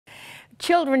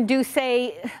Children do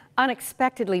say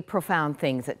unexpectedly profound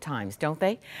things at times, don't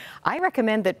they? I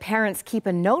recommend that parents keep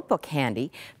a notebook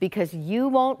handy because you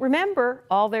won't remember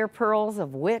all their pearls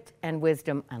of wit and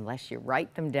wisdom unless you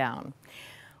write them down.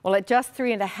 Well, at just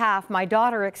 3½, my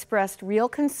daughter expressed real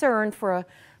concern for a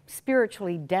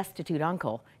spiritually destitute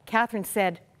uncle. Catherine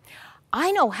said,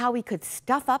 "I know how we could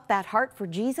stuff up that heart for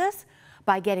Jesus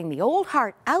by getting the old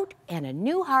heart out and a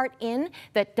new heart in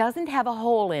that doesn't have a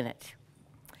hole in it."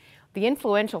 The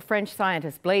influential French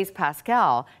scientist Blaise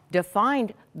Pascal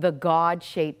defined the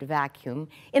God-shaped vacuum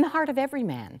in the heart of every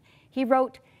man. He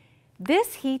wrote,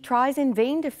 "This he tries in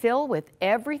vain to fill with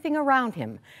everything around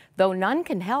him, though none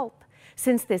can help,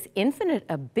 since this infinite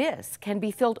abyss can be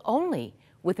filled only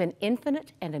with an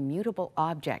infinite and immutable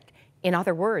object. In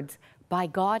other words, by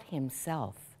God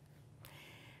himself."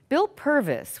 Bill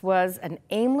Purvis was an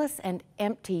aimless and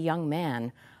empty young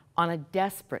man on a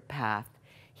desperate path.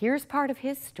 Here's part of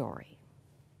his story.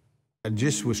 I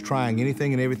just was trying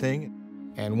anything and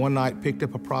everything, and one night picked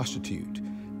up a prostitute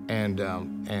and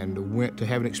went to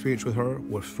have an experience with her,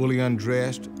 was fully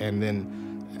undressed, and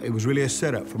then it was really a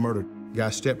setup for murder. The guy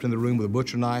stepped in the room with a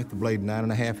butcher knife, the blade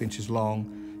 9½ inches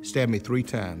long, stabbed me 3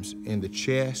 times in the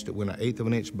chest. It went 1/8 of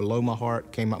an inch below my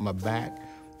heart, came out my back.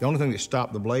 The only thing that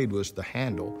stopped the blade was the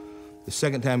handle. The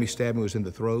second time he stabbed me was in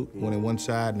the throat, went in one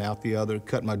side and out the other,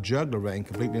 cut my jugular vein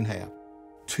completely in half.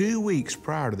 2 weeks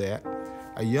prior to that,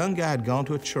 a young guy had gone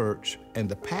to a church and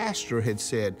the pastor had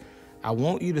said, "I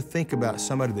want you to think about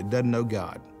somebody that doesn't know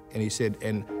God." And he said,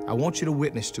 "And I want you to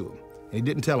witness to him." And he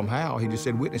didn't tell him how, he just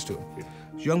said, "Witness to him."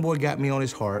 This young boy got me on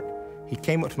his heart. He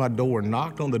came up to my door,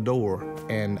 knocked on the door,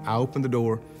 and I opened the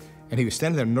door, and he was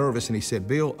standing there nervous, and he said,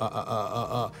 "Bill,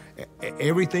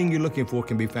 everything you're looking for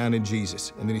can be found in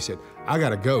Jesus." And then he said, "I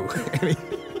gotta go."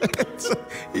 And so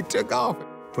he took off.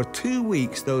 For 2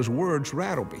 weeks, those words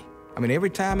rattled me. I mean, every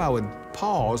time I would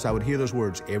pause, I would hear those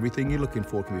words, "Everything you're looking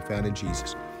for can be found in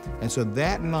Jesus." And so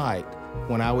that night,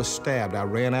 when I was stabbed, I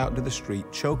ran out into the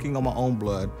street, choking on my own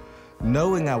blood,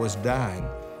 knowing I was dying.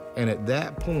 And at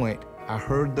that point, I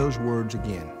heard those words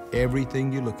again,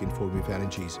 "Everything you're looking for will be found in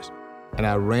Jesus." And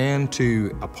I ran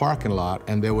to a parking lot,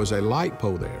 and there was a light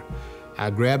pole there. I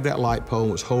grabbed that light pole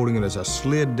and was holding it as I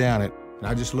slid down it. And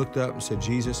I just looked up and said,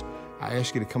 "Jesus, I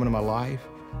ask you to come into my life."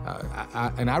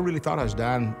 And I really thought I was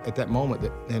dying at that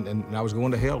moment, and I was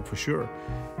going to hell for sure.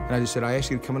 And I just said, "I ask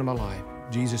you to come into my life.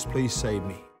 Jesus, please save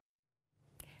me."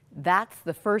 That's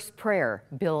the first prayer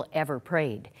Bill ever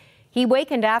prayed. He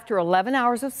wakened after 11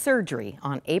 hours of surgery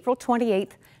on April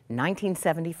 28,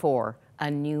 1974, a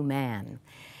new man.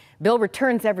 Bill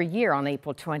returns every year on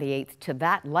April 28th to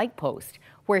that light post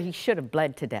where he should have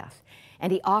bled to death,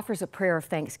 and he offers a prayer of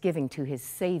thanksgiving to his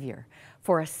Savior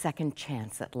for a second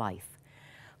chance at life.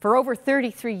 For over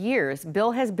 33 years,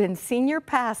 Bill has been senior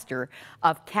pastor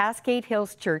of Cascade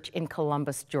Hills Church in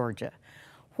Columbus, Georgia.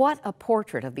 What a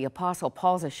portrait of the Apostle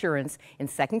Paul's assurance in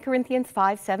 2 Corinthians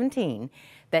 5:17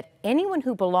 that anyone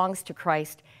who belongs to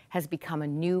Christ has become a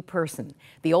new person.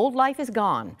 The old life is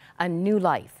gone, a new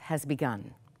life has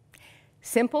begun.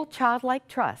 Simple childlike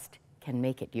trust can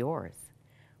make it yours.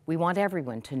 We want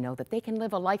everyone to know that they can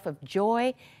live a life of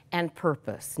joy and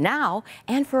purpose, now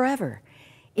and forever.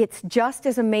 It's just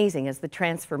as amazing as the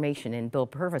transformation in Bill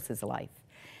Purvis's life.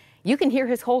 You can hear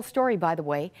his whole story, by the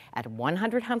way, at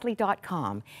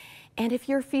 100huntley.com. And if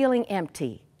you're feeling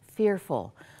empty,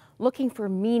 fearful, looking for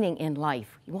meaning in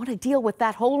life, you want to deal with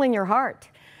that hole in your heart,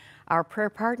 our prayer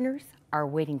partners are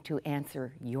waiting to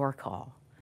answer your call.